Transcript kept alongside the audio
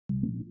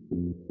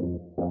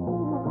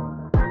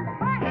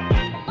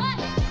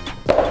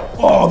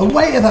Oh, the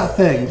weight of that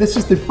thing. This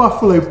is the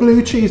Buffulo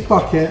blue cheese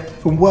bucket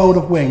from World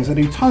of Wings. I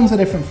do tons of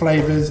different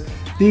flavors.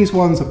 These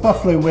ones are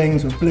buffalo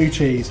wings with blue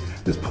cheese.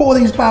 Let's pour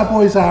these bad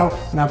boys out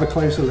and have a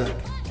closer look.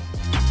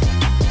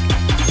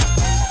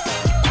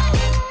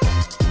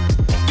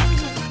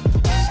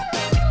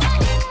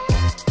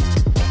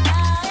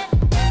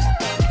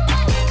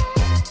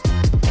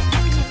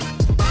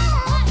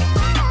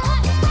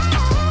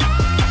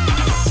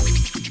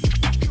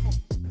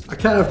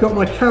 Okay, I've got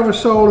my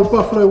carousel of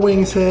buffalo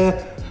wings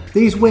here.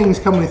 These wings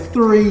come with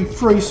 3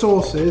 free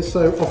sauces,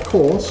 so of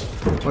course,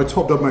 I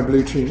topped up my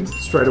blue cheese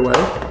straight away.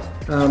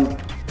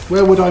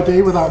 Where would I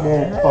be without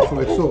more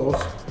buffalo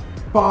sauce?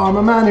 But I'm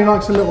a man who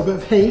likes a little bit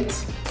of heat,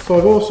 so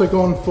I've also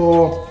gone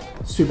for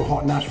super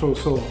hot Nashville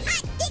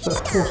sauce. So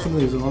let's pour some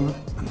of these on.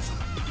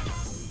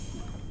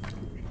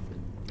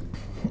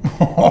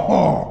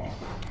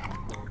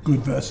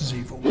 Good versus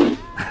evil.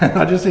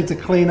 I just need to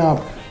clean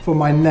up for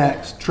my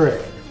next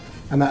trick,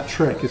 and that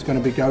trick is going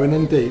to be going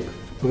in deep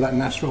with that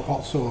Nashville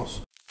hot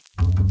sauce.